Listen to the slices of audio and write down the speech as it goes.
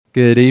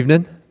Good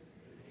evening.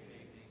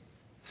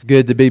 It's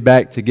good to be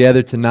back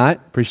together tonight.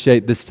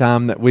 Appreciate this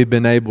time that we've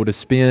been able to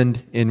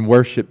spend in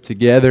worship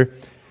together.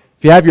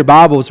 If you have your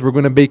Bibles, we're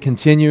going to be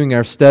continuing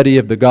our study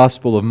of the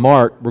Gospel of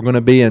Mark. We're going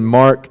to be in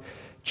Mark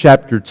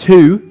chapter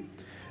 2.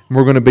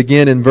 We're going to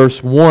begin in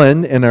verse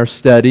 1 in our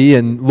study,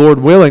 and Lord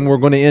willing, we're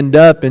going to end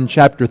up in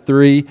chapter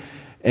 3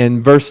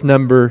 and verse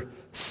number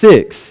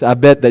 6. I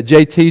bet that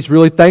JT's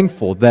really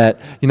thankful that,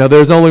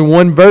 there's only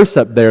one verse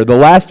up there, the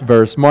last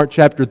verse, Mark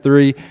chapter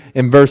 3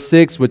 and verse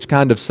 6, which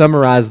kind of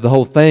summarized the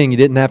whole thing. You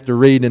didn't have to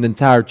read an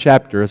entire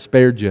chapter. I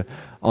spared you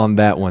on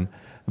that one.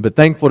 But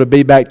thankful to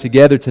be back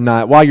together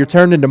tonight. While you're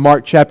turning to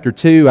Mark chapter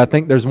 2, I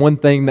think there's one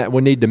thing that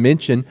we need to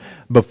mention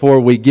before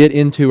we get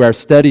into our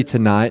study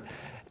tonight,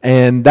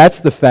 and that's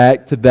the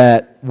fact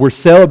that we're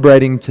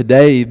celebrating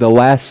today, the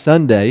last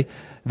Sunday,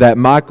 that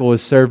Michael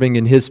is serving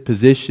in his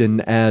position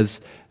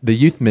as the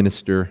youth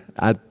minister.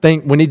 I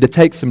think we need to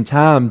take some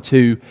time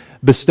to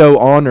bestow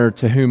honor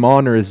to whom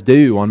honor is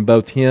due on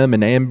both him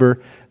and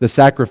Amber, the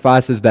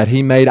sacrifices that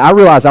he made. I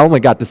realize I only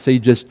got to see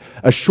just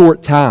a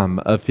short time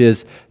of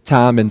his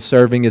time in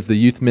serving as the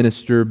youth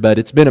minister, but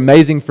it's been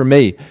amazing for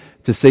me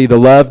to see the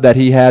love that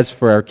he has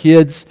for our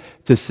kids,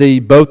 to see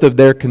both of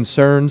their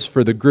concerns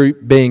for the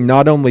group being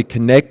not only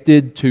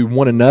connected to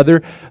one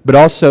another, but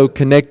also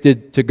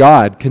connected to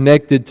God,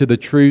 connected to the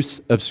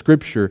truths of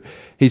Scripture.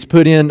 He's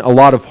put in a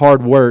lot of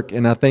hard work,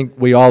 and I think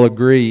we all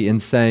agree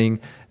in saying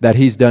that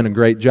he's done a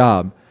great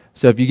job.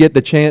 So if you get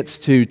the chance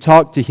to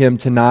talk to him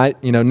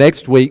tonight,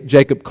 next week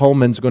Jacob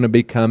Coleman's going to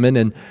be coming,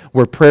 and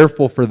we're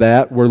prayerful for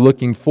that. We're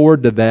looking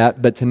forward to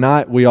that. But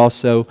tonight we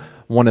also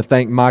want to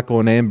thank Michael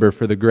and Amber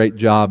for the great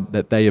job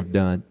that they have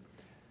done.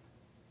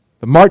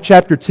 But Mark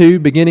chapter 2,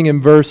 beginning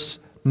in verse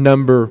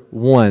number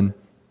 1.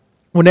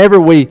 Whenever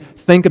we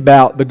think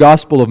about the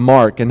Gospel of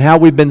Mark and how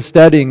we've been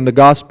studying the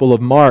Gospel of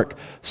Mark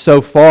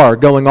so far,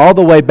 going all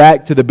the way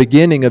back to the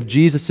beginning of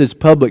Jesus'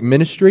 public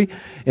ministry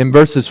in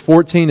verses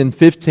 14 and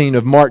 15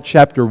 of Mark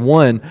chapter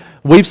 1,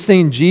 we've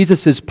seen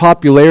Jesus'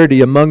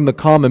 popularity among the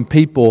common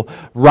people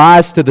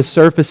rise to the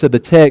surface of the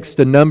text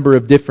a number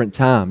of different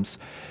times.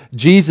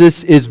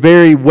 Jesus is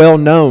very well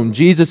known.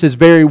 Jesus is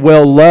very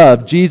well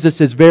loved. Jesus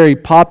is very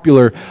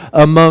popular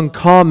among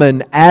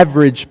common,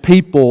 average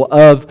people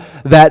of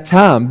that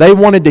time. They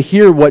wanted to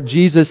hear what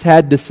Jesus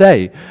had to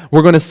say.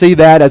 We're going to see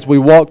that as we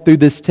walk through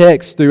this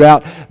text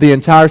throughout the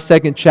entire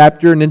second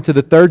chapter and into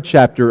the third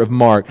chapter of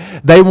Mark.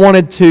 They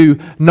wanted to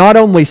not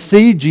only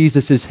see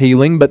Jesus'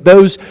 healing, but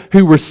those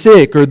who were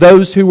sick or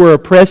those who were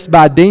oppressed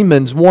by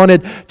demons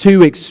wanted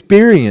to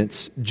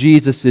experience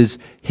Jesus'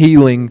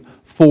 healing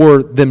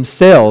for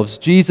themselves.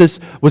 Jesus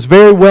was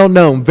very well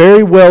known,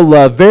 very well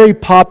loved, very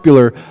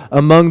popular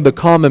among the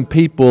common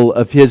people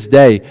of his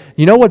day.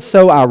 You know what's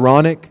so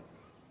ironic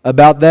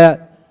about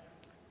that?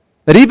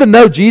 That even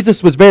though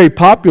Jesus was very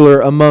popular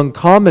among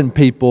common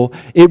people,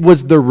 it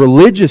was the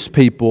religious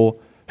people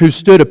who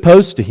stood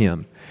opposed to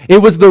him. It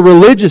was the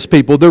religious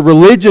people, the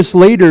religious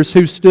leaders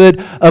who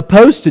stood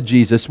opposed to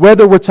Jesus.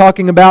 Whether we're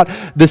talking about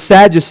the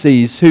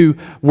Sadducees who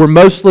were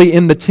mostly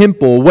in the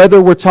temple,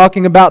 whether we're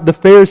talking about the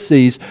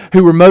Pharisees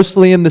who were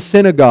mostly in the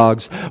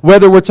synagogues,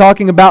 whether we're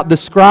talking about the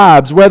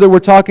scribes, whether we're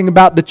talking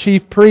about the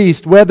chief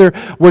priest, whether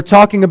we're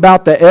talking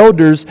about the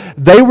elders,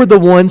 they were the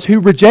ones who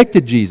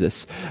rejected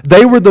Jesus.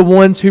 They were the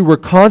ones who were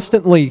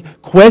constantly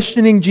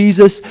questioning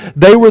Jesus.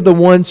 They were the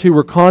ones who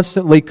were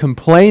constantly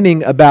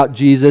complaining about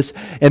Jesus,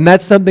 and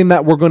that's something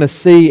that we're going to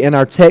see in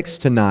our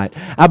text tonight.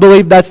 I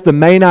believe that's the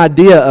main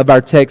idea of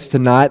our text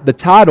tonight. The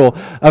title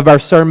of our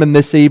sermon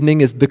this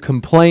evening is The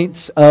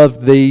Complaints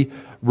of the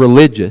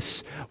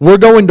Religious. We're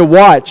going to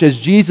watch as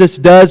Jesus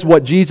does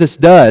what Jesus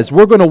does.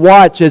 We're going to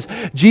watch as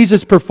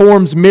Jesus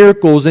performs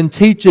miracles and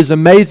teaches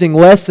amazing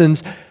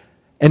lessons.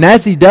 And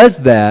as he does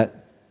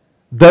that,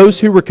 those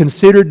who were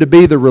considered to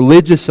be the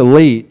religious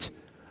elite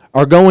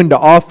are going to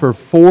offer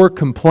 4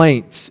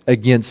 complaints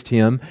against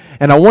him.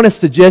 And I want to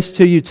suggest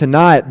to you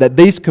tonight that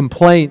these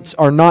complaints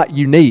are not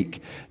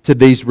unique to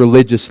these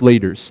religious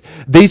leaders.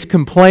 These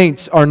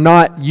complaints are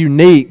not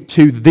unique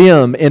to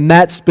them in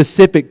that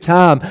specific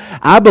time.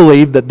 I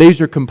believe that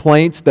these are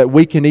complaints that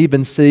we can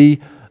even see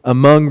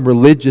among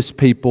religious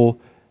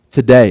people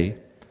today.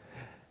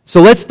 So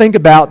let's think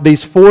about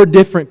these 4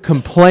 different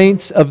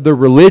complaints of the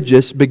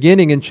religious,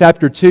 beginning in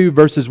chapter 2,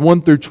 verses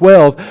 1 through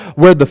 12,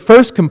 where the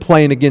first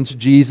complaint against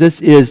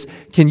Jesus is,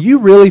 can you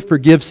really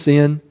forgive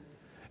sin?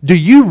 Do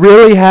you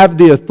really have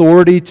the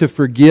authority to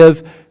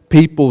forgive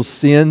people's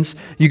sins?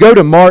 You go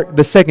to Mark,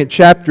 the second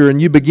chapter,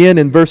 and you begin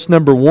in verse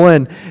number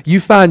 1.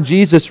 You find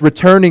Jesus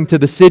returning to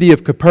the city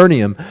of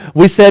Capernaum.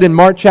 We said in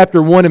Mark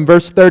chapter 1 and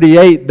verse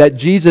 38 that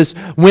Jesus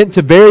went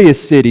to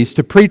various cities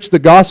to preach the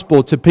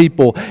gospel to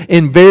people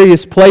in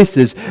various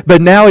places.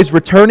 But now he's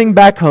returning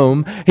back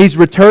home. He's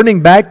returning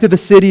back to the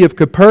city of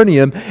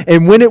Capernaum.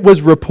 And when it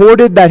was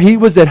reported that he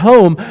was at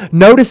home,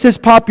 notice his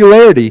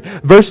popularity.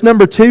 Verse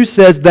number 2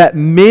 says that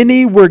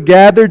many were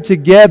gathered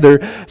together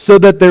so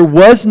that there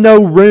was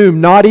no room,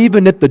 not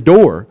even at the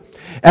door.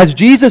 As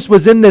Jesus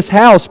was in this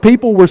house,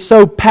 people were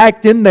so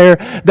packed in there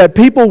that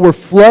people were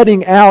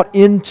flooding out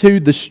into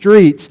the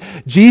streets.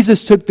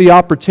 Jesus took the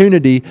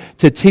opportunity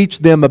to teach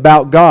them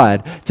about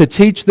God, to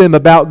teach them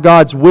about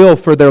God's will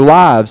for their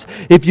lives.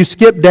 If you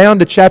skip down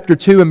to chapter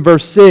 2 and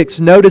verse 6,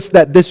 notice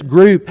that this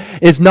group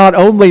is not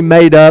only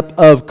made up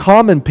of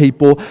common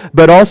people,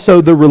 but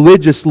also the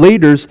religious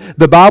leaders.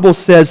 The Bible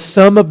says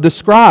some of the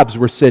scribes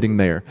were sitting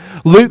there.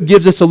 Luke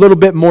gives us a little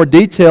bit more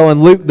detail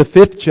in Luke, the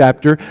 5th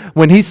chapter,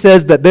 when he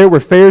says that there were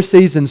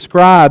Pharisees and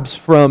scribes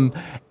from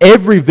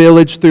every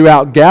village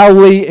throughout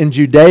Galilee and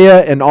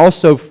Judea and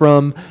also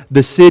from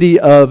the city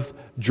of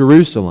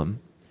Jerusalem.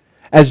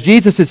 As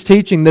Jesus is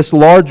teaching this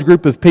large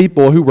group of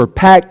people who were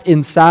packed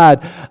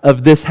inside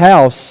of this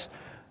house,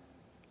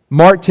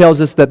 Mark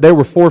tells us that there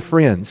were 4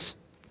 friends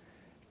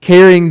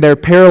carrying their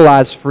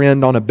paralyzed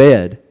friend on a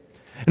bed.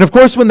 And of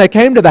course, when they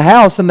came to the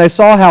house and they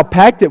saw how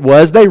packed it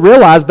was, they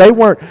realized they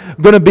weren't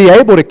going to be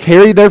able to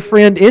carry their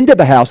friend into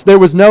the house. There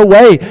was no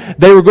way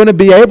they were going to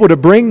be able to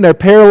bring their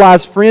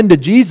paralyzed friend to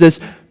Jesus.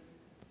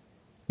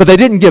 But they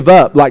didn't give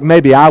up like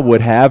maybe I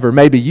would have or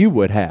maybe you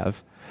would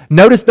have.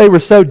 Notice they were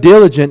so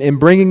diligent in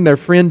bringing their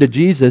friend to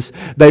Jesus,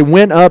 they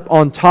went up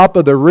on top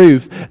of the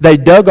roof. They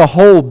dug a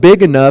hole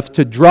big enough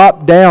to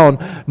drop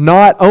down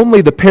not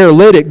only the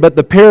paralytic, but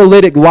the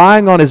paralytic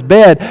lying on his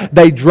bed.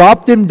 They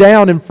dropped him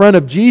down in front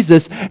of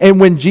Jesus. And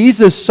when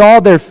Jesus saw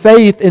their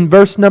faith in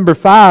verse number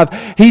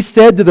 5, he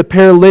said to the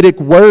paralytic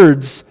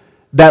words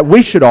that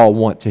we should all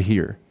want to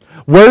hear.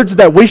 Words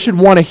that we should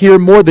want to hear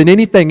more than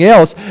anything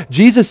else.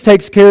 Jesus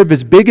takes care of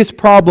his biggest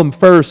problem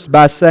first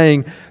by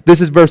saying, this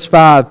is verse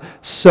 5,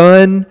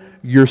 "Son,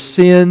 your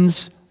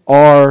sins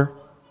are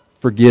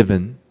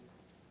forgiven."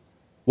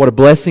 What a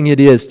blessing it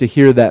is to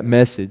hear that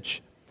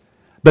message.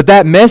 But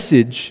that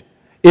message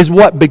is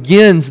what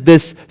begins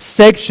this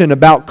section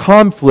about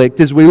conflict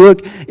as we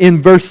look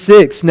in verse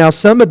 6. Now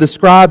some of the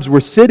scribes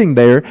were sitting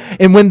there,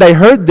 and when they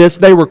heard this,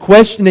 they were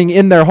questioning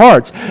in their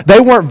hearts.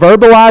 They weren't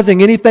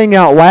verbalizing anything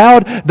out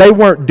loud. They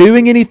weren't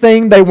doing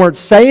anything. They weren't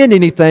saying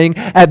anything.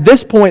 At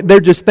this point,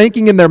 they're just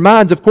thinking in their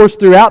minds. Of course,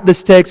 throughout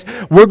this text,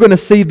 we're going to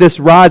see this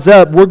rise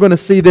up. We're going to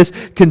see this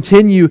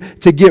continue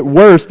to get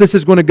worse. This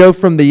is going to go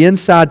from the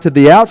inside to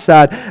the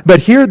outside.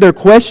 But here they're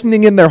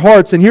questioning in their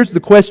hearts, and here's the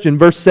question,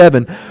 verse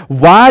 7.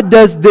 Why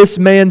does this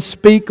man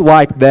speak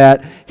like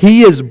that?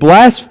 He is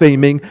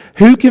blaspheming.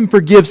 Who can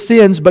forgive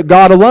sins but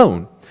God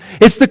alone?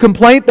 It's the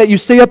complaint that you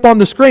see up on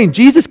the screen.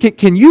 Jesus,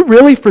 can you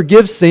really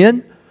forgive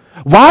sin?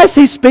 Why is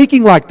he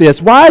speaking like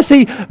this? Why is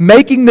he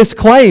making this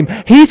claim?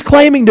 He's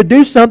claiming to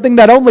do something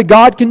that only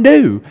God can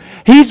do.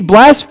 He's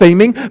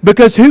blaspheming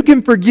because who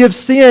can forgive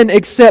sin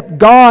except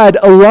God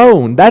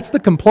alone? That's the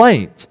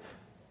complaint.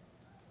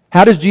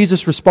 How does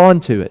Jesus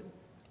respond to it?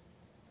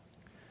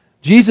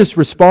 Jesus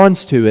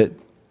responds to it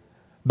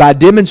by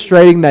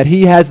demonstrating that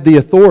he has the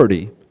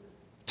authority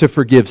to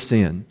forgive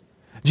sin.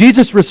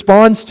 Jesus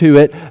responds to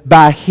it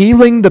by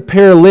healing the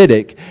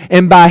paralytic.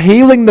 And by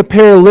healing the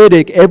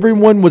paralytic,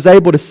 everyone was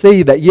able to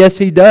see that yes,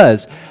 he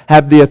does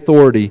have the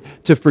authority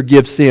to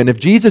forgive sin. If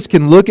Jesus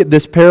can look at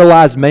this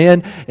paralyzed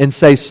man and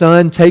say,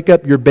 "Son, take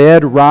up your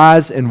bed,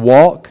 rise and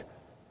walk,"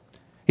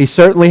 he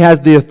certainly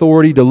has the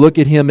authority to look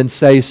at him and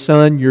say,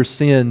 "Son, your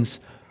sins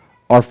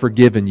are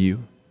forgiven you."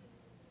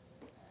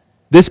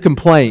 This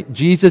complaint,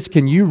 Jesus,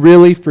 can you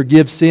really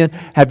forgive sin?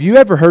 Have you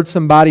ever heard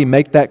somebody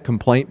make that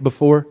complaint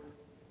before?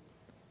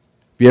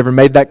 Have you ever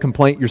made that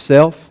complaint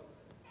yourself?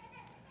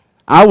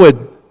 I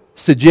would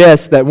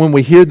suggest that when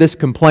we hear this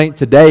complaint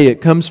today,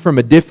 it comes from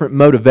a different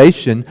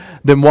motivation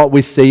than what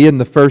we see in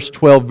the first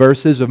 12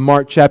 verses of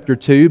Mark chapter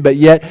 2, but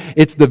yet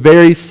it's the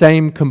very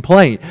same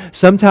complaint.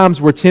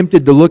 Sometimes we're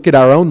tempted to look at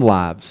our own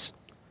lives.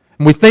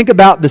 And we think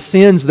about the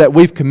sins that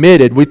we've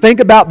committed. We think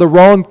about the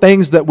wrong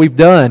things that we've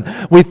done.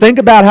 We think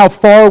about how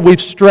far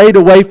we've strayed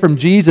away from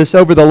Jesus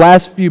over the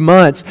last few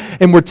months.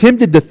 And we're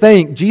tempted to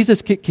think,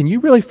 Jesus, can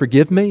you really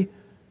forgive me?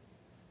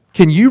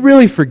 Can you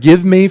really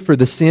forgive me for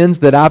the sins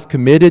that I've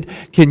committed?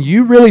 Can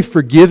you really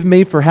forgive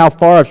me for how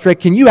far I've strayed?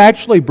 Can you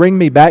actually bring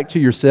me back to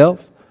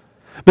yourself?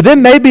 But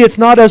then maybe it's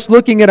not us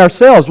looking at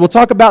ourselves. We'll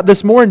talk about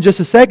this more in just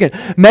a second.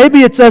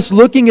 Maybe it's us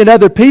looking at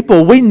other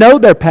people. We know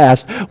their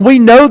past. We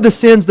know the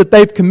sins that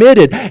they've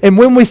committed. And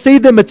when we see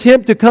them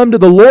attempt to come to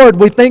the Lord,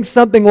 we think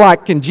something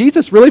like, can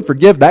Jesus really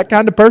forgive that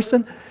kind of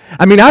person?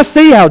 I mean, I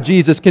see how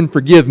Jesus can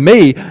forgive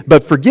me,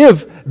 but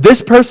forgive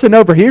this person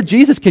over here?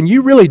 Jesus, can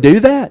you really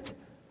do that?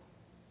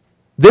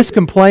 This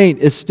complaint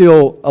is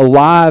still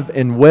alive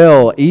and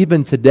well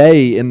even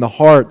today in the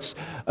hearts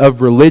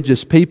of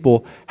religious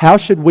people. How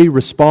should we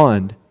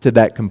respond to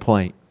that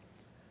complaint?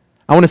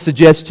 I want to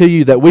suggest to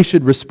you that we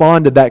should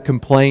respond to that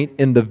complaint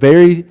in the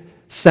very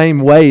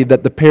same way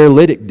that the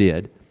paralytic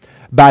did,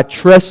 by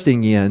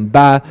trusting in,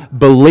 by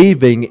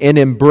believing and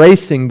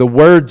embracing the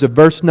words of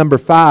verse number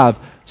 5,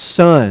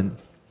 "Son,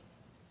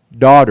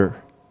 daughter,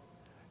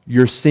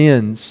 your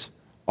sins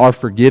are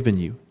forgiven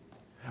you."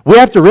 We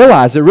have to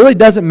realize it really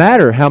doesn't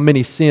matter how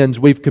many sins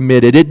we've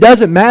committed. It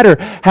doesn't matter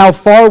how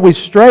far we've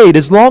strayed.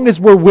 As long as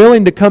we're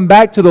willing to come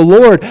back to the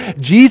Lord,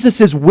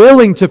 Jesus is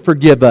willing to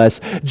forgive us.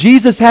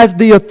 Jesus has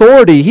the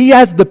authority. He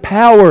has the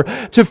power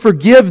to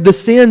forgive the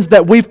sins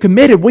that we've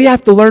committed. We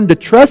have to learn to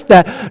trust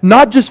that,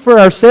 not just for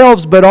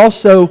ourselves, but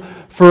also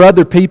for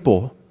other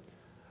people.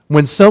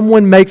 When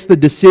someone makes the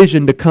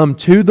decision to come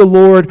to the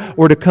Lord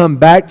or to come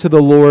back to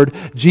the Lord,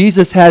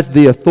 Jesus has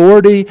the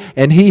authority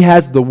and He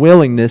has the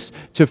willingness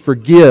to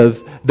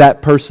forgive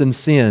that person's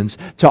sins,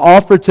 to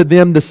offer to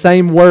them the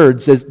same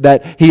words as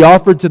that He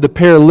offered to the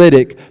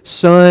paralytic,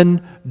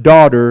 "Son,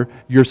 daughter,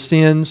 your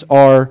sins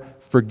are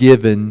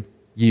forgiven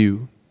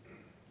you."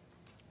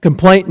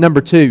 Complaint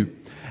number 2.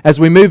 As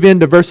we move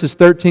into verses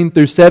 13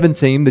 through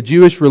 17, the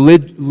Jewish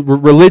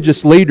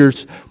religious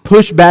leaders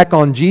push back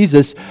on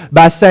Jesus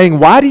by saying,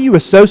 "Why do you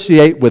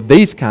associate with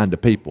these kind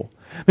of people?"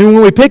 I mean,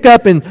 when we pick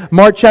up in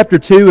Mark chapter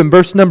 2 and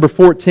verse number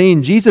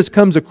 14, Jesus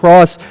comes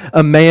across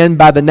a man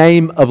by the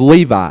name of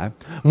Levi.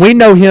 We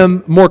know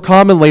him more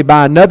commonly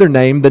by another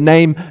name, the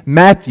name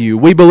Matthew.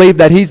 We believe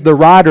that he's the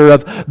writer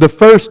of the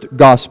first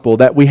gospel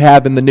that we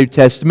have in the New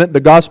Testament,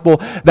 the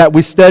gospel that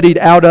we studied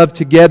out of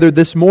together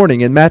this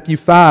morning in Matthew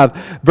 5,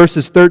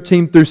 verses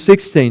 13 through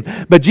 16.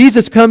 But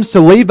Jesus comes to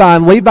Levi,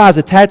 and Levi's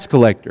a tax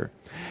collector.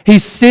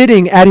 He's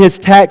sitting at his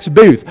tax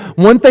booth.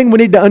 One thing we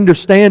need to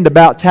understand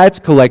about tax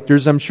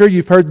collectors, I'm sure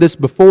you've heard this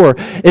before,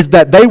 is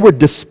that they were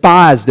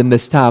despised in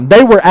this time.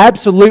 They were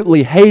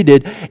absolutely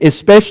hated,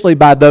 especially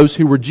by those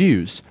who were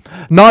Jews.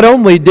 Not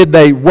only did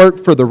they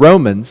work for the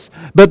Romans,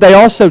 but they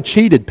also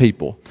cheated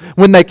people.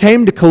 When they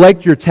came to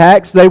collect your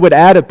tax, they would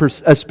add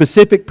a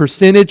specific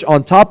percentage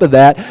on top of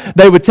that.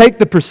 They would take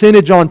the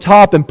percentage on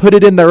top and put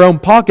it in their own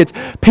pockets.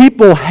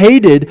 People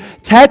hated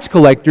tax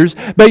collectors,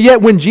 but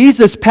yet when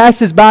Jesus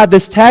passes by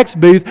this tax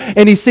booth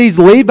and he sees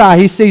Levi,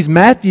 he sees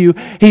Matthew,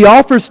 he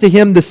offers to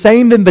him the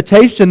same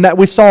invitation that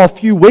we saw a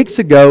few weeks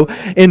ago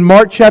in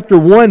Mark chapter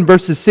 1,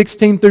 verses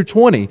 16 through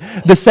 20.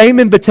 The same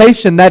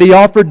invitation that he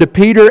offered to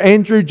Peter,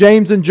 Andrew,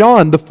 James, and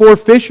John, the 4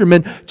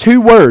 fishermen, 2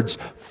 words: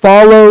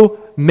 "Follow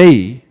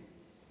me."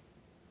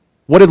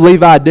 What did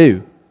Levi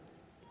do?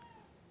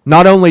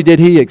 Not only did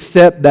he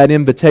accept that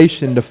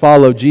invitation to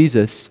follow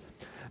Jesus,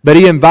 but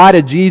he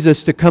invited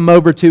Jesus to come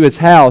over to his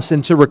house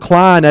and to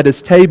recline at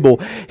his table.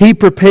 He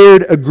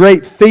prepared a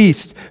great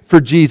feast for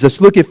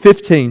Jesus. Look at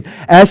 15.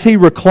 As he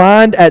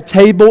reclined at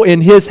table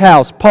in his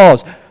house.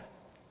 Pause.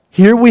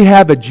 Here we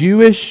have a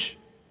Jewish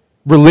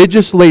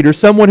religious leader,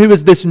 someone who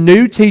is this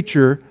new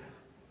teacher,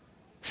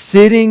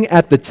 sitting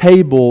at the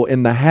table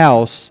in the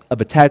house of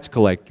a tax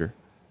collector.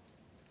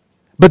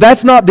 But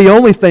that's not the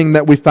only thing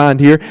that we find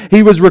here.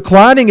 He was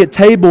reclining at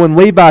table in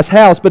Levi's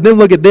house, but then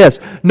look at this.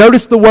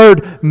 Notice the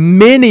word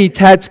many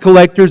tax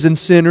collectors and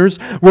sinners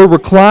were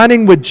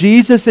reclining with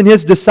Jesus and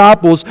his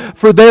disciples,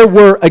 for there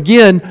were,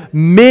 again,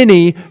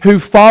 many who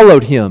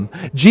followed him.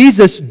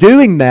 Jesus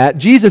doing that,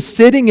 Jesus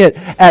sitting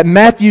at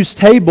Matthew's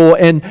table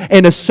and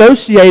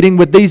associating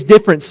with these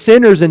different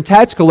sinners and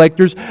tax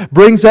collectors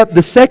brings up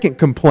the second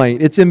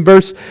complaint. It's in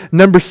verse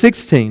number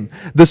 16.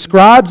 The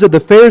scribes of the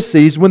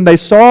Pharisees, when they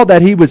saw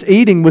that he was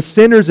eating with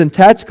sinners and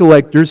tax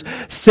collectors,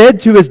 said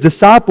to his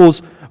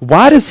disciples,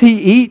 "Why does he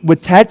eat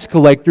with tax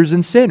collectors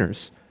and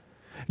sinners?"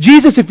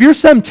 Jesus, if you're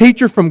some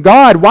teacher from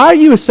God, why are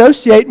you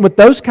associating with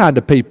those kind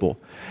of people?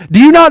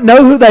 Do you not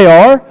know who they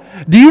are?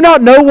 Do you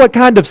not know what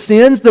kind of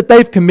sins that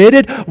they've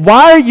committed?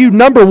 Why are you,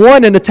 number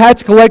one, in a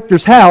tax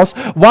collector's house?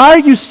 Why are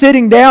you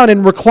sitting down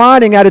and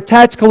reclining at a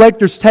tax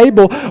collector's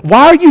table?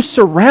 Why are you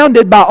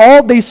surrounded by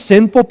all these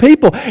sinful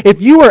people?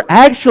 If you were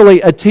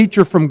actually a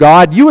teacher from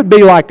God, you would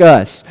be like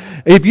us.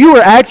 If you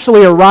were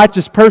actually a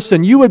righteous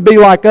person, you would be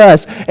like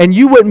us, and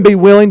you wouldn't be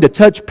willing to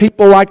touch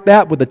people like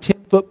that with a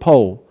 10-foot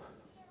pole.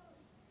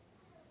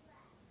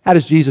 How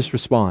does Jesus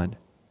respond?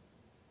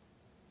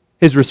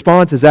 His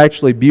response is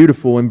actually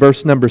beautiful in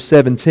verse number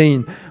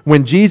 17.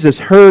 When Jesus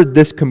heard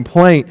this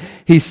complaint,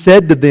 he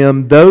said to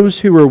them,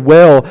 "Those who are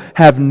well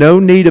have no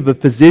need of a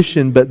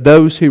physician, but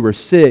those who are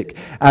sick.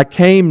 I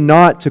came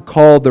not to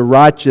call the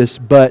righteous,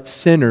 but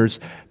sinners."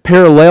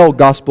 Parallel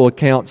gospel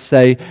accounts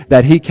say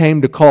that he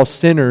came to call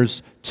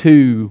sinners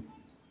to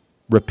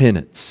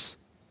repentance.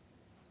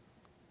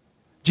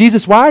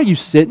 Jesus, why are you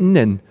sitting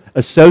and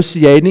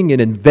associating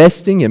and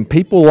investing in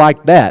people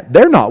like that?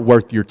 They're not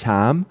worth your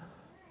time.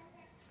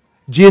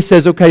 Jesus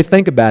says, okay,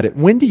 think about it.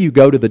 When do you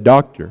go to the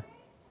doctor?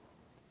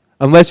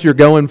 Unless you're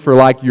going for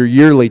like your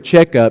yearly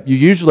checkup, you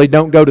usually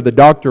don't go to the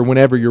doctor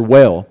whenever you're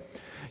well.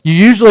 You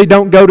usually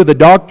don't go to the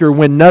doctor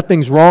when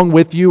nothing's wrong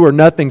with you or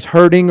nothing's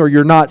hurting or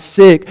you're not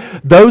sick.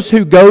 Those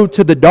who go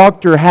to the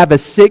doctor have a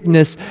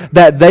sickness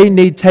that they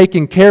need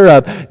taken care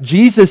of.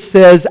 Jesus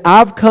says,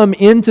 I've come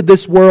into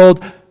this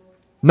world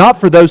not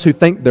for those who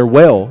think they're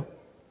well.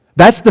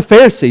 That's the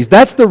Pharisees.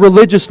 That's the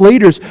religious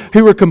leaders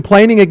who were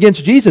complaining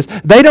against Jesus.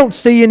 They don't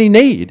see any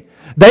need.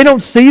 They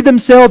don't see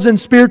themselves in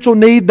spiritual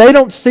need. They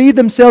don't see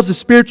themselves as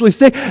spiritually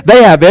sick.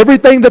 They have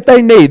everything that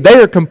they need.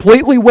 They are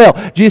completely well.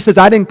 Jesus says,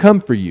 I didn't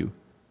come for you.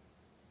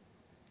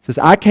 He says,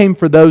 I came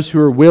for those who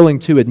are willing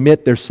to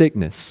admit their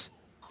sickness.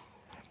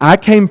 I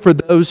came for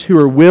those who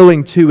are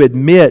willing to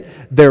admit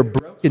their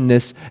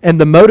brokenness, and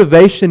the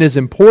motivation is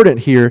important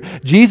here.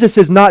 Jesus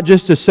is not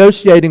just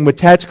associating with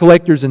tax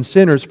collectors and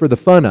sinners for the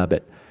fun of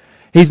it.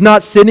 He's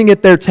not sitting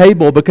at their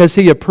table because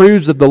He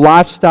approves of the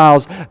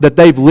lifestyles that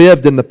they've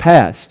lived in the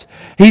past.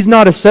 He's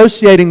not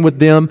associating with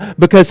them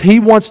because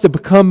He wants to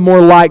become more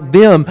like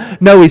them.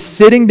 No, He's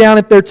sitting down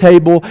at their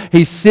table.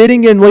 He's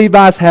sitting in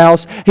Levi's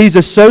house. He's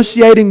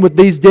associating with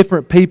these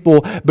different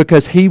people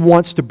because He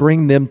wants to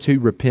bring them to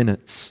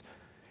repentance.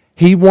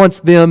 He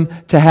wants them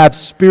to have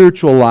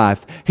spiritual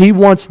life. He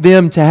wants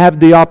them to have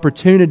the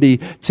opportunity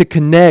to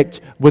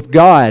connect with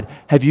God.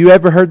 Have you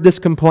ever heard this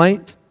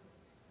complaint?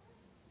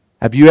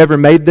 Have you ever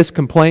made this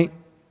complaint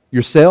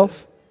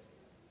yourself?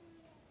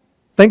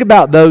 Think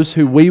about those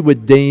who we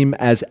would deem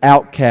as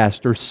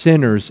outcasts or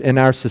sinners in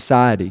our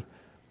society.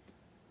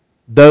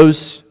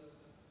 Those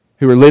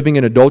who are living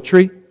in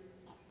adultery,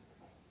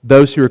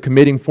 those who are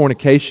committing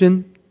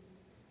fornication,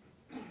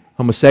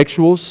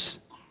 homosexuals,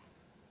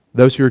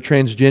 those who are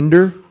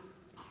transgender,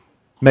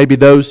 maybe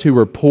those who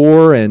are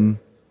poor and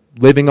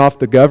living off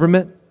the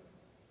government.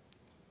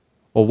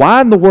 Well, why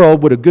in the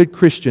world would a good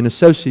Christian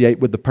associate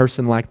with a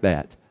person like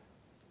that?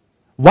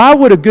 Why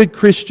would a good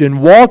Christian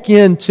walk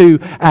into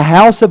a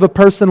house of a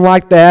person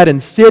like that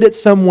and sit at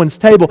someone's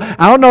table?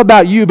 I don't know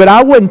about you, but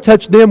I wouldn't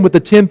touch them with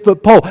a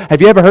 10-foot pole.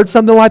 Have you ever heard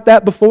something like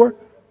that before?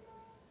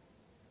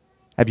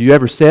 Have you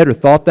ever said or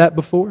thought that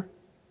before?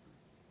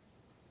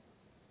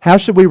 How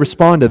should we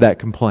respond to that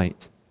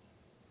complaint?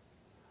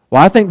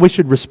 Well, I think we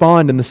should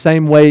respond in the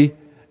same way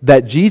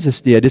that Jesus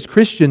did. As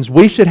Christians,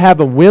 we should have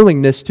a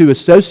willingness to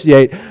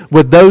associate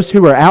with those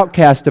who are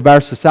outcast of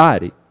our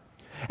society.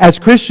 As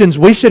Christians,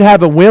 we should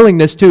have a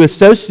willingness to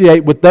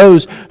associate with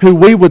those who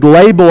we would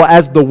label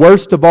as the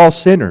worst of all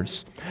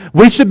sinners.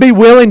 We should be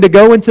willing to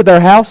go into their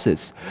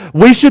houses.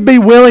 We should be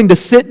willing to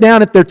sit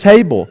down at their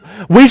table.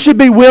 We should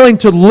be willing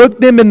to look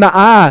them in the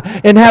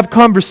eye and have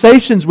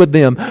conversations with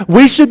them.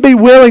 We should be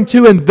willing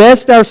to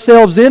invest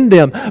ourselves in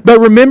them. But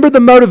remember the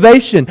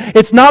motivation.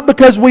 It's not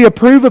because we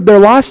approve of their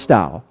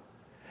lifestyle.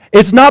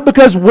 It's not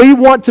because we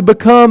want to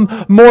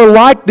become more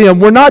like them.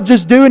 We're not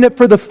just doing it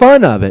for the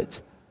fun of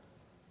it.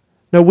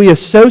 No, we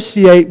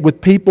associate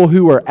with people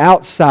who are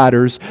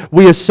outsiders.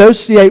 We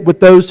associate with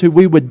those who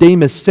we would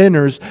deem as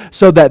sinners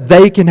so that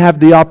they can have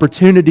the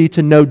opportunity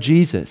to know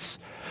Jesus,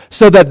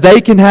 so that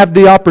they can have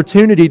the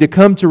opportunity to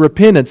come to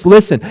repentance.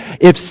 Listen,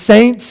 if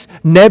saints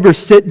never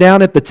sit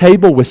down at the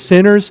table with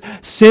sinners,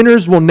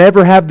 sinners will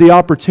never have the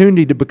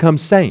opportunity to become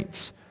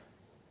saints.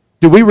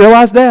 Do we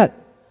realize that?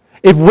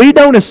 If we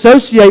don't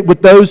associate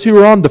with those who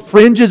are on the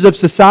fringes of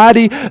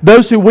society,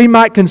 those who we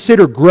might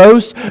consider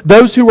gross,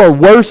 those who are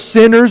worse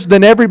sinners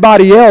than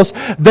everybody else,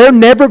 they're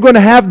never going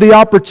to have the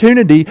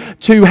opportunity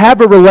to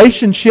have a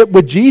relationship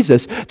with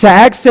Jesus, to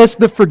access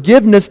the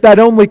forgiveness that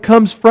only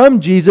comes from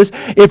Jesus.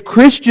 If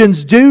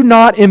Christians do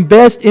not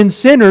invest in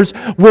sinners,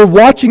 we're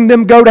watching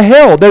them go to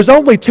hell. There's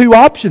only two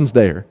options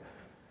there.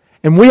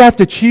 And we have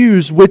to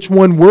choose which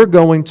one we're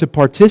going to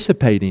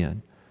participate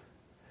in.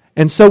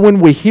 And so when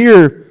we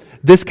hear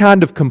this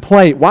kind of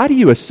complaint, why do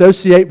you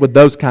associate with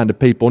those kind of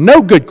people?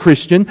 No good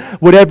Christian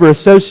would ever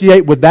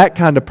associate with that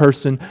kind of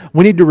person.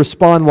 We need to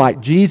respond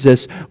like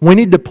Jesus. We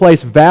need to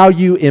place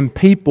value in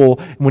people.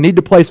 We need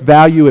to place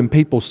value in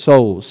people's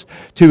souls.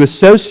 To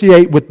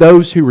associate with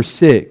those who are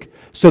sick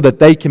so that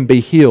they can be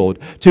healed.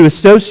 To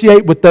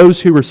associate with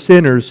those who are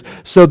sinners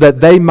so that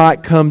they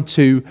might come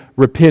to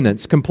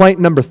repentance. Complaint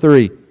number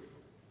 3.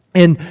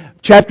 In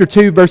chapter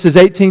 2, verses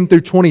 18 through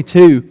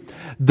 22,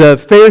 the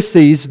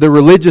Pharisees, the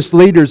religious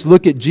leaders,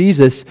 look at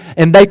Jesus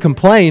and they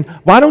complain,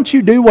 why don't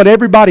you do what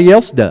everybody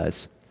else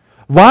does?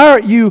 Why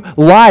aren't you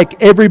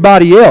like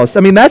everybody else? I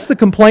mean, that's the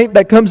complaint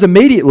that comes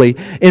immediately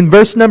in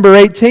verse number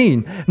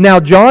 18. Now,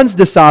 John's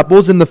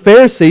disciples and the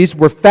Pharisees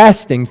were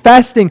fasting.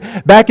 Fasting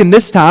back in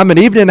this time, and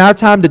even in our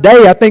time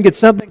today, I think it's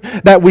something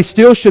that we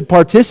still should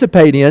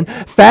participate in.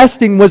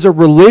 Fasting was a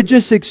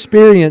religious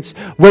experience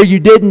where you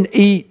didn't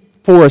eat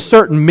for a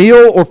certain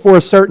meal or for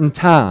a certain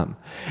time.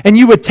 And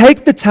you would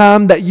take the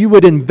time that you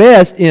would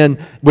invest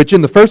in, which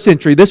in the first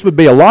century, this would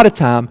be a lot of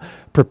time,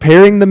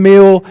 preparing the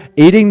meal,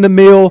 eating the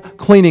meal,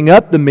 cleaning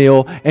up the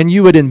meal, and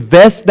you would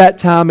invest that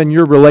time in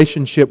your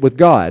relationship with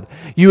God.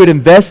 You would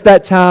invest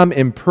that time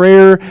in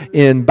prayer,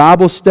 in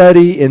Bible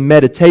study, in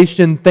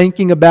meditation,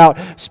 thinking about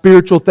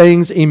spiritual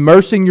things,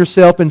 immersing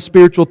yourself in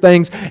spiritual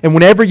things. And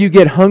whenever you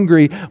get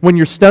hungry, when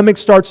your stomach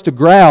starts to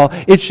growl,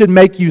 it should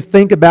make you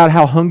think about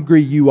how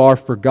hungry you are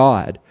for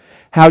God.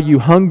 How you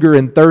hunger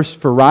and thirst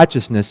for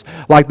righteousness,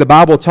 like the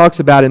Bible talks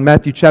about in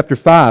Matthew chapter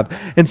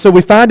 5. And so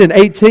we find in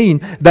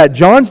 18 that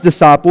John's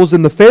disciples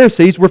and the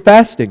Pharisees were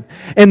fasting.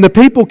 And the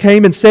people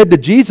came and said to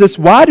Jesus,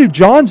 why do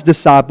John's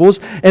disciples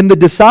and the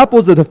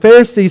disciples of the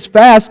Pharisees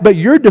fast, but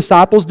your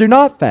disciples do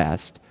not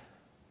fast?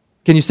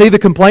 Can you see the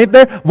complaint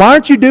there? Why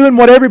aren't you doing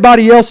what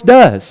everybody else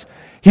does?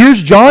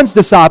 Here's John's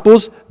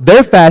disciples,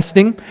 they're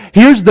fasting.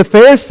 Here's the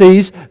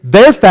Pharisees,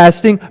 they're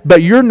fasting,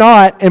 but you're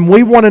not, and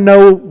we want to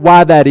know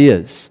why that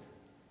is.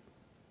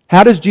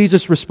 How does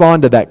Jesus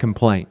respond to that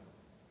complaint?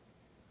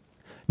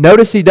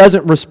 Notice he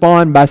doesn't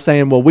respond by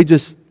saying, well, we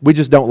just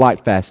don't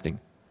like fasting.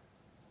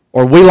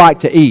 Or we like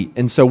to eat,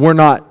 and so we're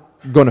not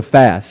going to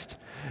fast.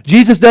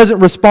 Jesus doesn't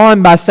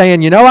respond by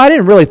saying, I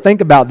didn't really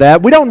think about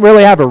that. We don't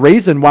really have a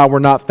reason why we're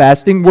not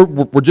fasting.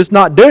 We're just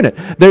not doing it.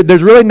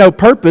 There's really no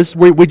purpose.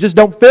 We just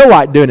don't feel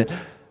like doing it.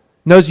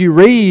 Now, as you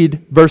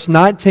read verse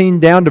 19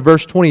 down to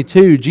verse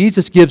 22,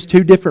 Jesus gives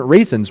two different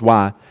reasons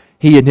why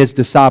he and his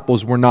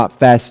disciples were not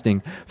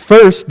fasting.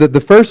 First,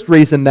 the first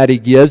reason that he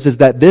gives is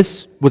that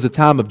this was a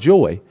time of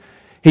joy.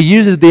 He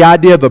uses the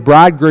idea of a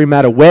bridegroom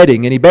at a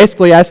wedding, and he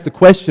basically asks the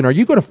question, are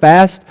you going to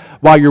fast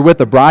while you're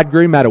with a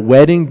bridegroom at a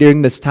wedding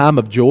during this time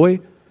of joy?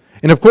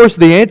 And of course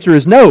the answer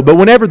is no, but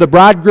whenever the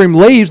bridegroom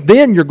leaves,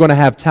 then you're going to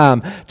have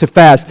time to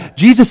fast.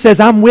 Jesus says,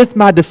 I'm with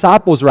my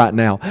disciples right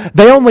now.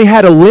 They only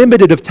had a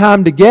limited of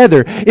time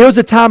together. It was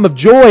a time of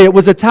joy. It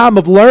was a time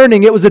of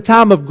learning. It was a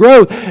time of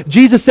growth.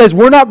 Jesus says,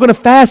 we're not going to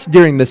fast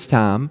during this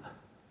time,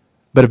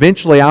 but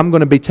eventually I'm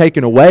going to be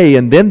taken away,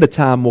 and then the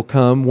time will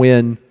come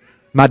when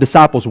my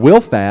disciples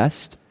will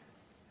fast.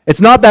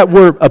 It's not that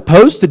we're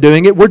opposed to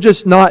doing it, we're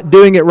just not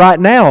doing it right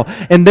now.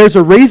 And there's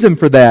a reason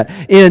for that.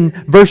 In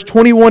verse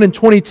 21 and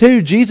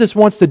 22, Jesus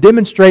wants to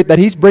demonstrate that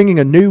He's bringing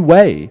a new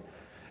way.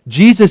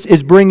 Jesus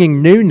is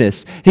bringing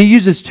newness. He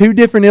uses two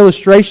different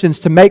illustrations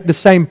to make the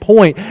same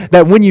point,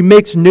 that when you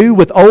mix new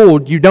with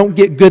old, you don't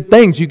get good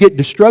things, you get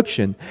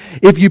destruction.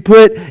 If you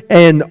put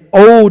an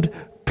old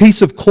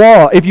piece of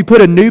cloth, if you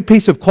put a new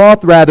piece of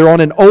cloth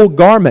on an old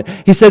garment,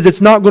 he says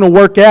it's not going to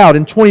work out.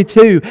 In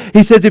 22,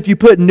 he says if you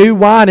put new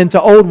wine into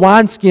old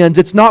wineskins,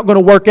 it's not going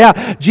to work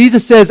out.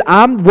 Jesus says,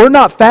 we're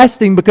not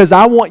fasting because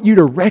I want you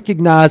to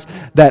recognize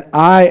that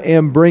I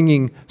am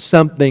bringing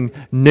something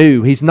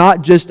new. He's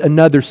not just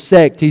another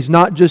sect, He's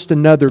not just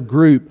another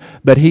group,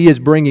 but He is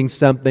bringing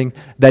something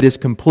that is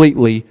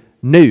completely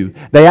new.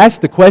 They ask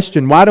the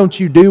question, why don't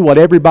you do what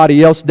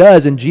everybody else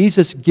does? And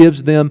Jesus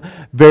gives them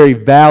very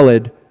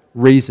valid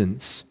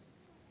reasons.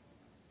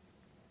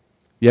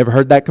 You ever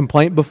heard that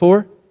complaint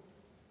before?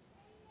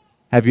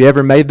 Have you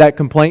ever made that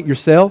complaint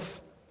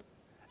yourself?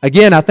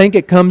 Again, I think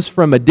it comes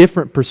from a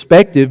different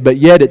perspective, but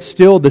yet it's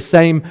still the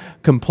same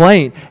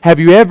complaint. Have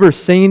you ever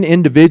seen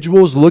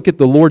individuals look at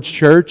the Lord's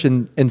church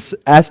and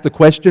ask the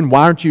question,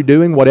 why aren't you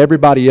doing what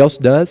everybody else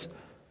does?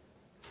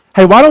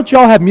 Hey, why don't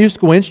y'all have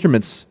musical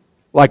instruments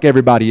like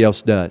everybody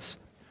else does?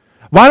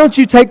 Why don't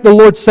you take the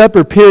Lord's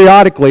Supper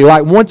periodically,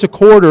 like once a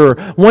quarter,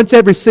 or once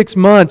every 6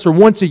 months, or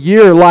once a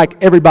year like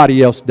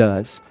everybody else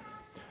does?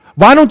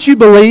 Why don't you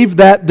believe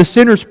that the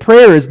sinner's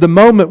prayer is the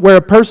moment where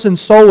a person's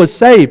soul is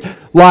saved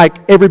like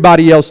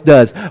everybody else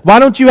does? Why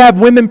don't you have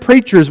women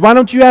preachers? Why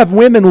don't you have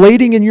women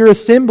leading in your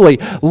assembly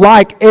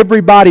like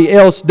everybody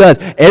else does?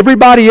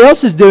 Everybody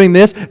else is doing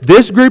this.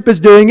 This group is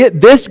doing it.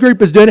 This group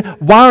is doing it.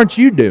 Why aren't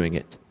you doing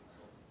it?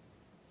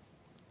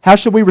 How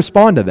should we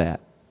respond to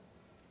that?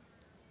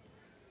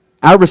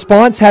 Our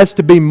response has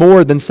to be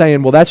more than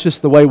saying, well, that's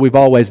just the way we've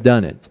always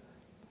done it.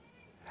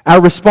 Our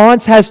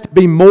response has to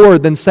be more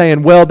than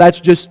saying, well,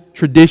 that's just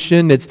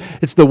tradition.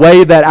 It's the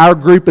way that our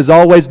group has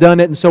always done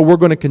it, and so we're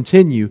going to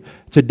continue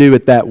to do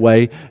it that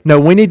way. No,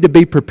 we need to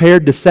be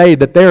prepared to say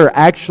that there are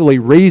actually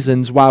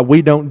reasons why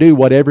we don't do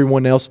what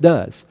everyone else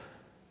does.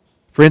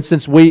 For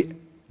instance, we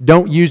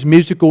don't use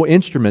musical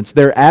instruments.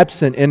 They're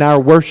absent in our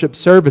worship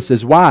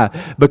services. Why?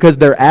 Because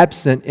they're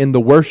absent in the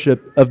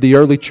worship of the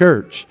early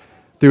church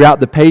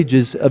throughout the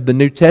pages of the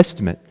New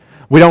Testament.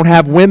 We don't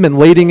have women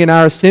leading in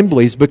our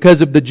assemblies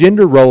because of the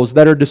gender roles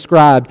that are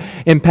described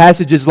in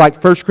passages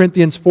like 1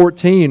 Corinthians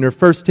 14 or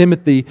 1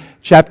 Timothy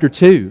chapter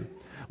 2.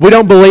 We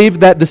don't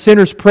believe that the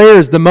sinner's prayer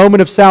is the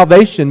moment of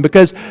salvation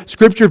because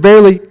Scripture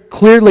very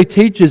clearly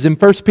teaches in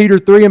 1 Peter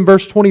 3 and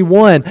verse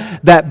 21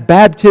 that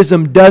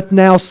baptism doth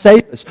now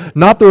save us.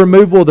 Not the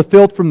removal of the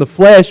filth from the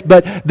flesh,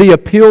 but the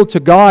appeal to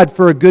God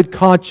for a good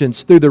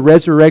conscience through the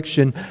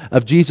resurrection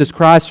of Jesus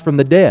Christ from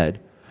the dead.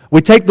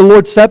 We take the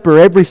Lord's Supper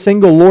every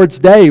single Lord's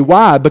Day.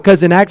 Why?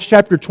 Because in Acts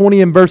chapter 20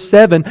 and verse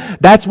 7,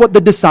 that's what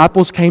the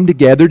disciples came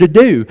together to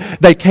do.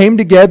 They came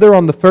together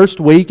on the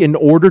first week in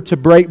order to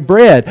break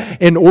bread,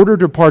 in order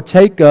to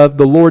partake of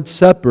the Lord's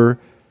Supper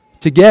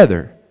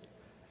together.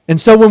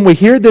 And so when we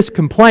hear this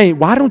complaint,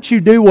 why don't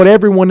you do what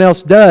everyone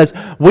else does?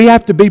 We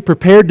have to be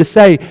prepared to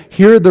say,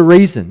 here are the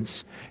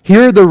reasons.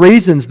 Here are the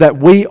reasons that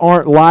we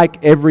aren't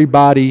like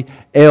everybody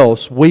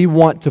else. We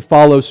want to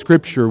follow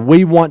Scripture.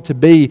 We want to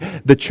be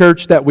the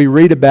church that we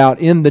read about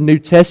in the New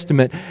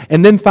Testament.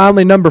 And then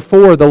finally, number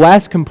 4, the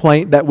last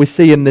complaint that we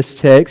see in this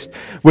text,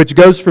 which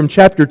goes from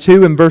chapter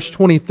 2 and verse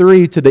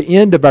 23 to the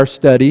end of our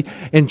study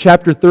in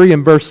chapter 3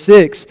 and verse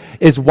 6,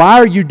 is why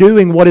are you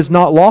doing what is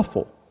not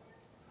lawful?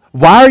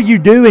 Why are you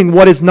doing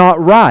what is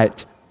not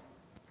right?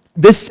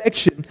 This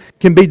section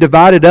can be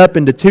divided up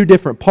into two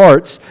different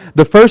parts.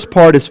 The first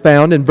part is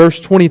found in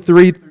verse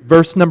 23,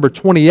 verse number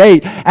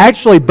 28.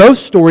 Actually, both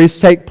stories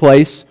take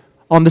place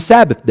on the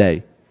Sabbath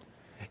day.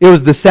 It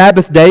was the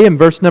Sabbath day in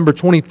verse number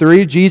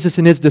 23. Jesus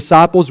and His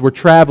disciples were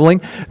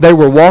traveling. They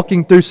were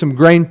walking through some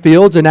grain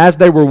fields, and as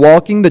they were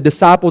walking, the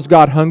disciples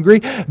got hungry.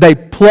 They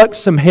plucked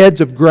some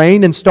heads of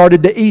grain and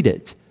started to eat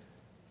it.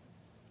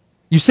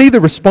 You see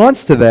the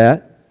response to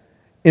that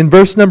in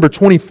verse number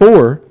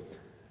 24.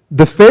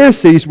 The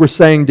Pharisees were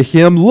saying to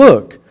him,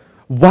 "Look,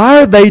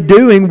 why are they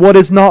doing what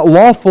is not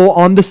lawful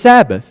on the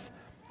Sabbath?"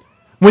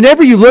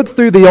 Whenever you look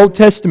through the Old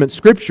Testament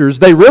scriptures,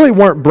 they really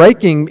weren't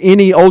breaking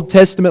any Old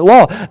Testament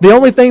law. The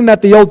only thing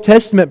that the Old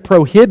Testament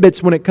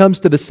prohibits when it comes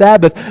to the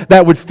Sabbath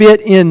that would fit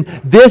in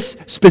this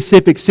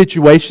specific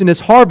situation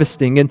is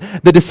harvesting. And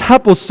the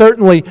disciples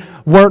certainly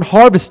weren't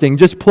harvesting,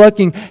 just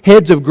plucking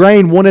heads of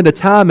grain one at a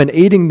time and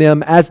eating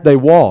them as they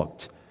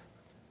walked.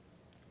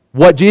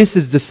 What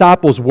Jesus'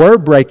 disciples were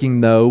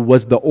breaking, though,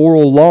 was the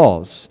oral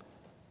laws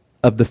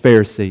of the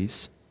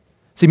Pharisees.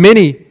 See,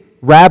 many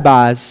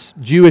rabbis,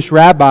 Jewish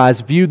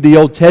rabbis, viewed the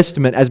Old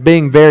Testament as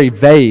being very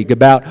vague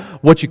about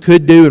what you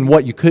could do and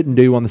what you couldn't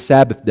do on the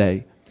Sabbath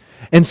day.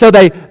 And so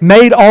they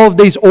made all of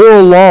these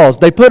oral laws.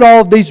 They put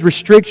all of these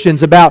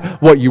restrictions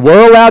about what you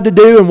were allowed to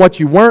do and what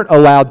you weren't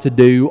allowed to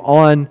do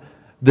on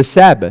the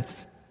Sabbath.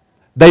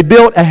 They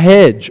built a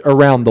hedge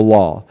around the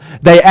law.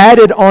 They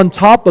added on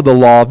top of the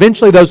law.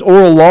 Eventually those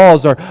oral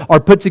laws are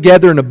put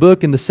together in a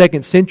book in the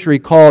 2nd century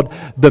called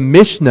the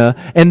Mishnah,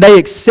 and they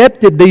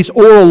accepted these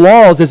oral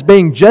laws as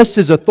being just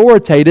as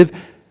authoritative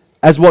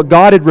as what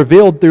God had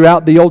revealed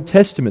throughout the Old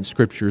Testament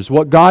scriptures,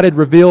 what God had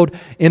revealed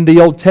in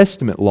the Old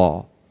Testament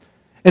law.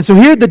 And so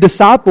here the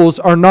disciples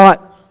are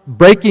not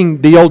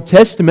breaking the Old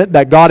Testament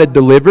that God had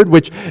delivered,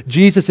 which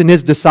Jesus and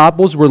His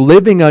disciples were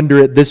living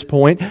under at this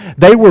point.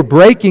 They were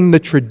breaking the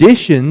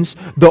traditions,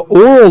 the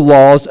oral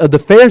laws of the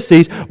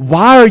Pharisees.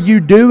 Why are you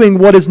doing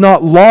what is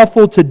not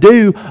lawful to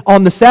do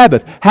on the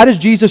Sabbath? How does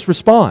Jesus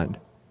respond?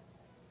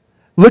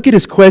 Look at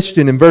His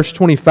question in verse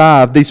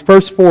 25, these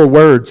first 4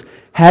 words,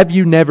 "Have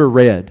you never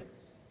read?"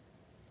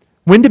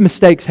 When do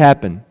mistakes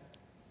happen?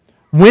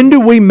 When do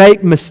we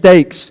make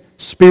mistakes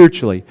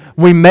spiritually?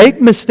 We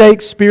make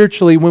mistakes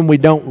spiritually when we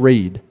don't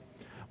read.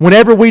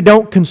 Whenever we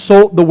don't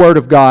consult the Word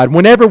of God.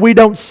 Whenever we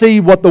don't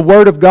see what the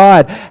Word of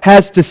God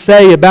has to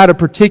say about a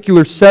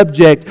particular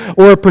subject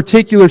or a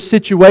particular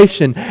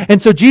situation.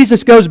 And so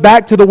Jesus goes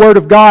back to the Word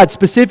of God.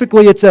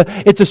 Specifically, it's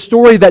a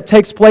story that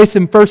takes place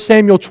in 1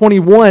 Samuel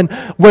 21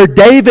 where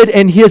David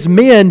and his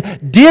men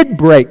did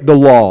break the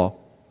law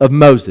of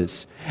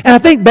Moses. And I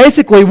think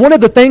basically one of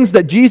the things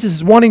that Jesus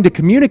is wanting to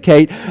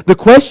communicate, the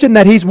question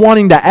that He's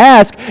wanting to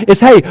ask is,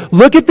 hey,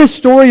 look at this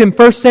story in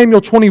 1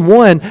 Samuel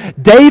 21.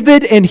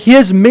 David and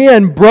his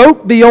men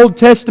broke the Old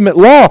Testament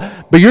law,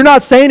 but you're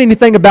not saying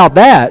anything about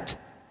that.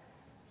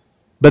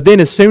 But then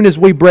as soon as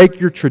we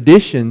break your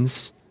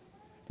traditions,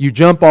 you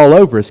jump all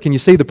over us. Can you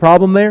see the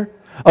problem there?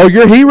 Oh,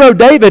 your hero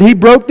David, he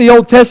broke the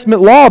Old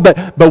Testament law,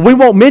 but we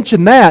won't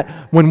mention that.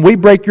 When we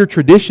break your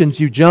traditions,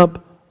 you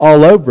jump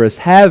all over us.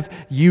 Have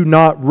you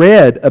not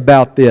read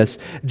about this?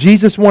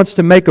 Jesus wants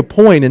to make a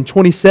point in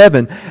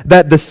 27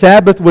 that the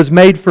Sabbath was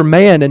made for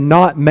man and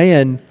not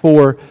man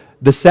for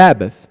the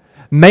Sabbath.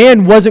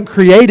 Man wasn't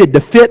created to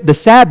fit the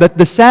Sabbath.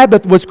 The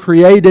Sabbath was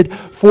created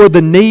for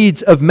the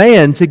needs of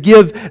man, to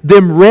give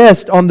them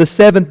rest on the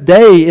 7th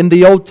day in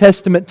the Old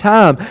Testament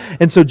time.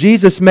 And so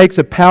Jesus makes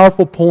a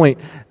powerful point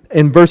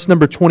in verse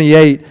number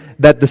 28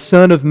 that the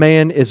Son of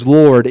Man is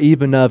Lord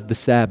even of the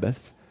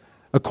Sabbath.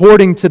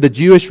 According to the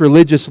Jewish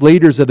religious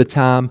leaders of the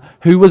time,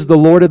 who was the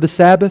Lord of the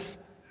Sabbath?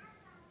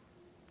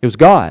 It was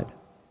God.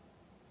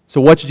 So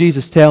what's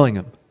Jesus telling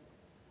them?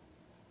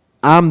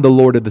 I'm the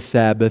Lord of the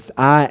Sabbath.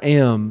 I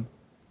am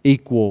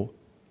equal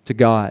to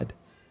God.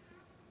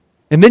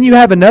 And then you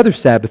have another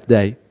Sabbath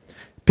day.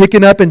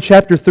 Picking up in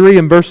chapter 3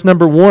 and verse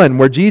number 1,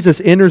 where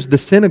Jesus enters the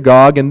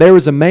synagogue and there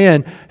was a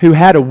man who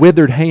had a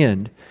withered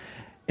hand.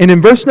 And in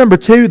verse number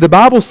 2, the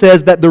Bible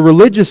says that the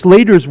religious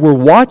leaders were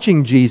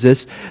watching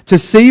Jesus to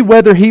see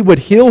whether He would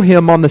heal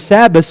him on the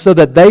Sabbath so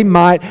that they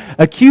might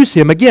accuse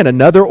Him. Again,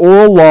 another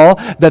oral law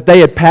that they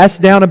had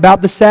passed down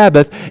about the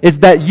Sabbath is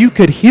that you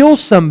could heal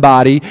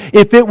somebody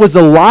if it was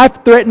a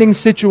life-threatening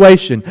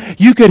situation.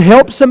 You could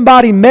help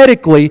somebody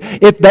medically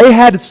if they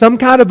had some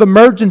kind of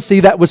emergency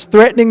that was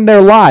threatening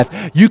their life.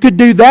 You could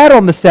do that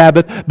on the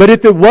Sabbath, but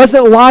if it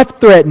wasn't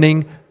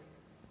life-threatening,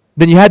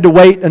 then you had to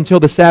wait until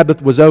the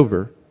Sabbath was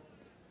over.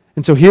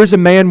 And so here's a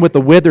man with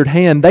a withered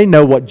hand. They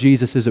know what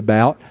Jesus is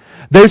about.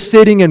 They're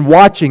sitting and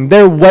watching.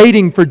 They're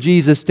waiting for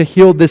Jesus to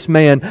heal this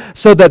man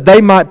so that they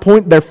might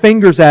point their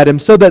fingers at Him,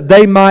 so that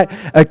they might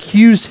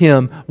accuse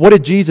Him. What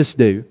did Jesus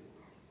do?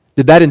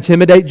 Did that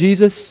intimidate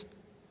Jesus?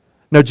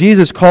 No,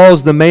 Jesus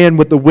calls the man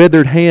with the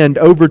withered hand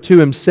over to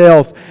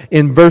Himself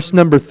in verse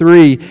number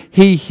 3.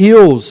 He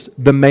heals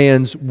the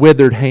man's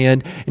withered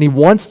hand, and He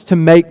wants to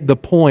make the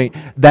point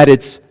that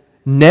it's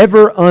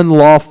never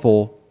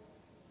unlawful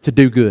to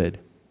do good.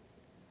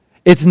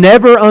 It's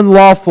never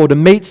unlawful to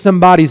meet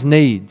somebody's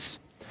needs.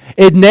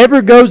 It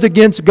never goes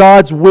against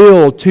God's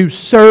will to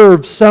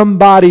serve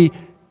somebody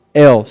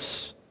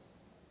else.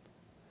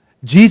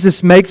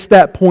 Jesus makes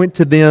that point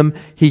to them.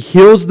 He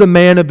heals the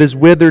man of his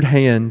withered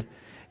hand.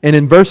 And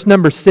in verse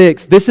number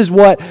 6, this is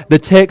what the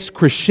text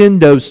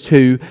crescendos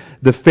to.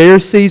 The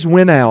Pharisees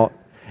went out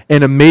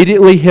and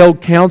immediately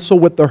held counsel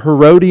with the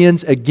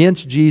Herodians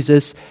against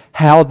Jesus,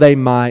 how they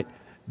might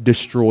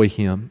destroy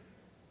Him.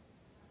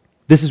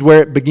 This is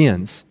where it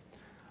begins.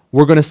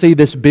 We're going to see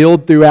this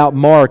build throughout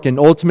Mark and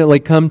ultimately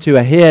come to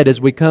a head as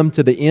we come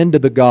to the end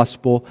of the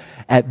gospel.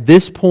 At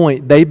this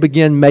point, they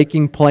begin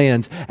making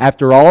plans.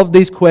 After all of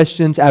these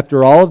questions,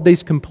 after all of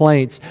these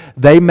complaints,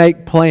 they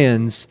make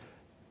plans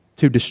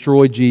to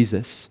destroy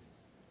Jesus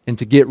and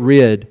to get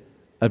rid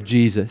of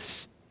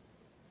Jesus.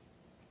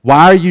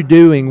 Why are you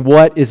doing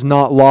what is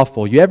not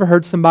lawful? You ever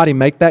heard somebody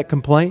make that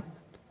complaint?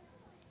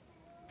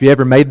 Have you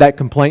ever made that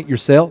complaint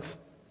yourself?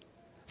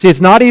 See, it's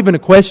not even a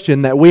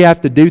question that we have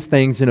to do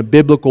things in a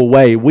biblical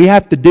way. We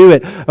have to do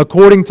it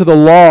according to the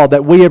law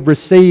that we have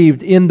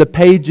received in the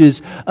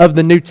pages of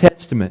the New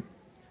Testament.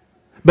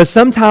 But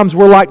sometimes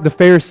we're like the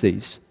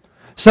Pharisees.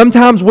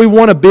 Sometimes we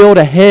want to build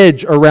a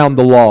hedge around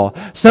the law.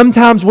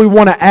 Sometimes we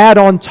want to add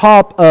on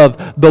top of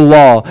the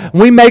law.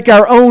 We make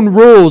our own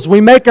rules.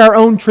 We make our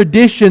own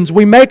traditions.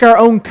 We make our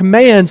own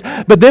commands.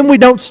 But then we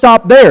don't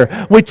stop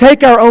there. We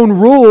take our own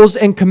rules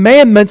and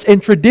commandments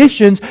and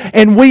traditions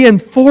and we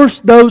enforce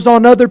those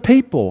on other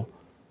people.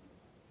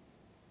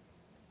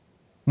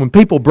 When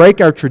people break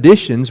our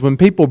traditions, when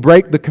people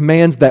break the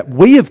commands that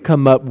we have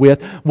come up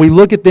with, we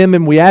look at them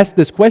and we ask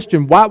this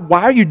question,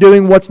 why are you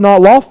doing what's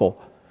not lawful?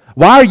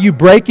 Why are you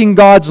breaking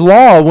God's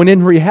law when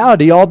in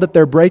reality all that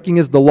they're breaking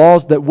is the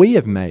laws that we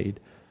have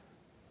made?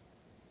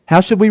 How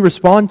should we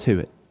respond to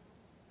it?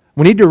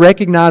 We need to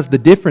recognize the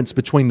difference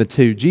between the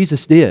two.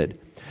 Jesus did.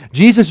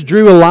 Jesus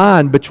drew a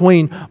line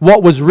between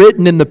what was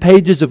written in the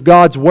pages of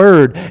God's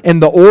Word and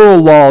the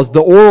oral laws,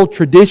 the oral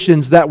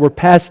traditions that were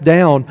passed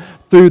down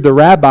through the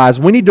rabbis.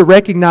 We need to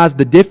recognize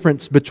the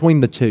difference between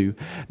the two.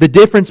 The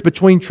difference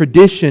between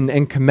tradition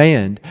and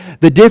command.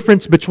 The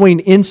difference between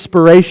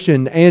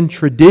inspiration and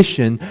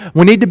tradition.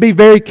 We need to be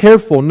very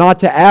careful not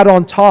to add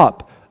on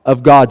top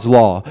of God's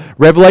law.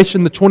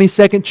 Revelation, the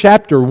 22nd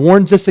chapter,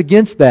 warns us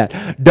against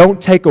that. Don't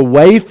take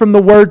away from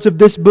the words of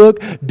this book.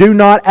 Do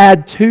not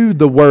add to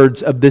the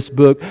words of this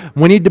book.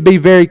 We need to be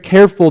very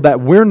careful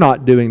that we're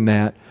not doing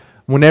that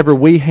whenever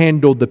we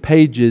handle the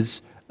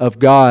pages of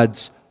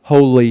God's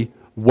holy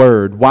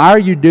Word. Why are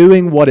you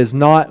doing what is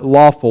not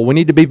lawful? We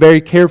need to be very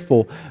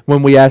careful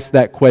when we ask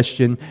that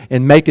question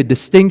and make a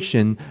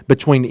distinction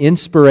between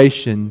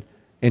inspiration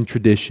and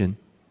tradition.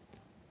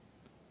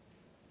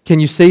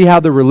 Can you see how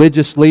the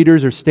religious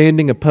leaders are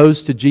standing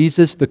opposed to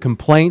Jesus, the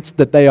complaints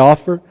that they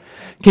offer?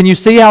 Can you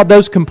see how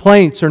those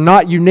complaints are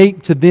not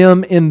unique to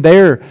them in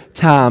their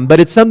time, but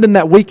it's something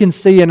that we can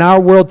see in our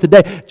world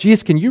today?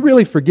 Jesus, can you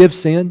really forgive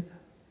sin?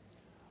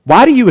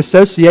 Why do you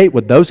associate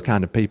with those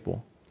kind of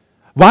people?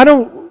 Why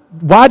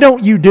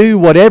don't you do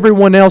what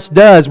everyone else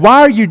does?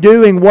 Why are you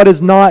doing what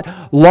is not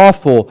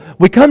lawful?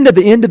 We come to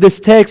the end of this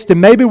text and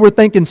maybe we're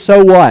thinking,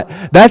 so what?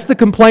 That's the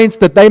complaints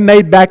that they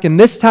made back in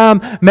this time.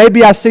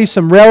 Maybe I see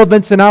some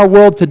relevance in our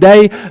world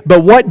today,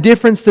 but what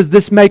difference does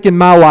this make in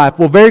my life?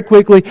 Well, very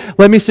quickly,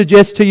 let me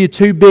suggest to you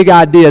two big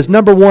ideas.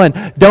 Number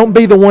one, don't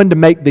be the one to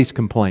make these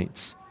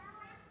complaints.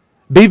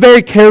 Be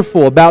very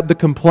careful about the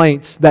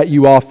complaints that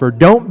you offer.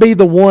 Don't be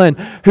the one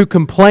who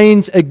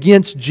complains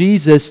against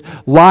Jesus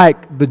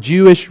like the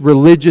Jewish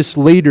religious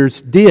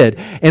leaders did.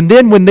 And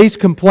then when these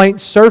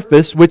complaints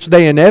surface, which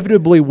they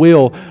inevitably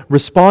will,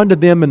 respond to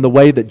them in the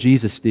way that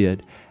Jesus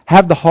did.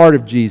 Have the heart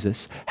of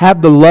Jesus.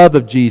 Have the love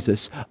of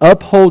Jesus.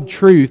 Uphold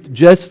truth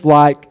just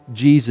like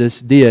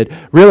Jesus did.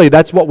 Really,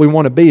 that's what we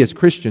want to be as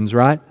Christians,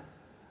 right?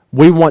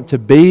 We want to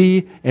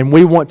be and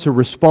we want to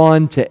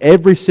respond to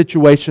every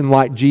situation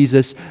like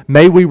Jesus.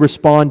 May we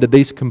respond to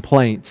these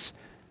complaints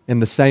in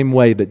the same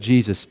way that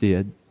Jesus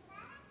did.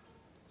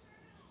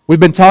 We've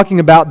been talking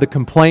about the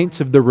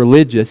complaints of the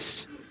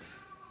religious.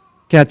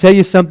 Can I tell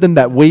you something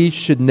that we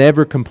should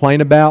never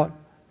complain about?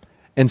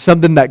 And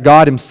something that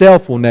God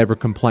Himself will never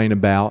complain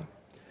about?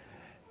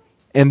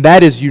 And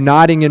that is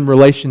uniting in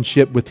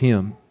relationship with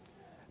Him.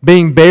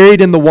 Being buried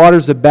in the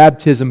waters of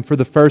baptism for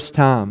the first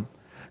time.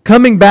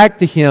 Coming back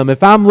to Him,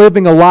 if I'm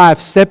living a life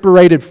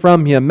separated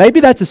from Him, maybe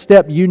that's a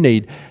step you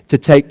need to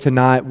take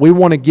tonight. We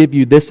want to give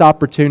you this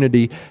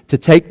opportunity to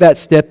take that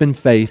step in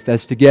faith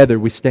as together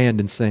we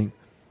stand and sing.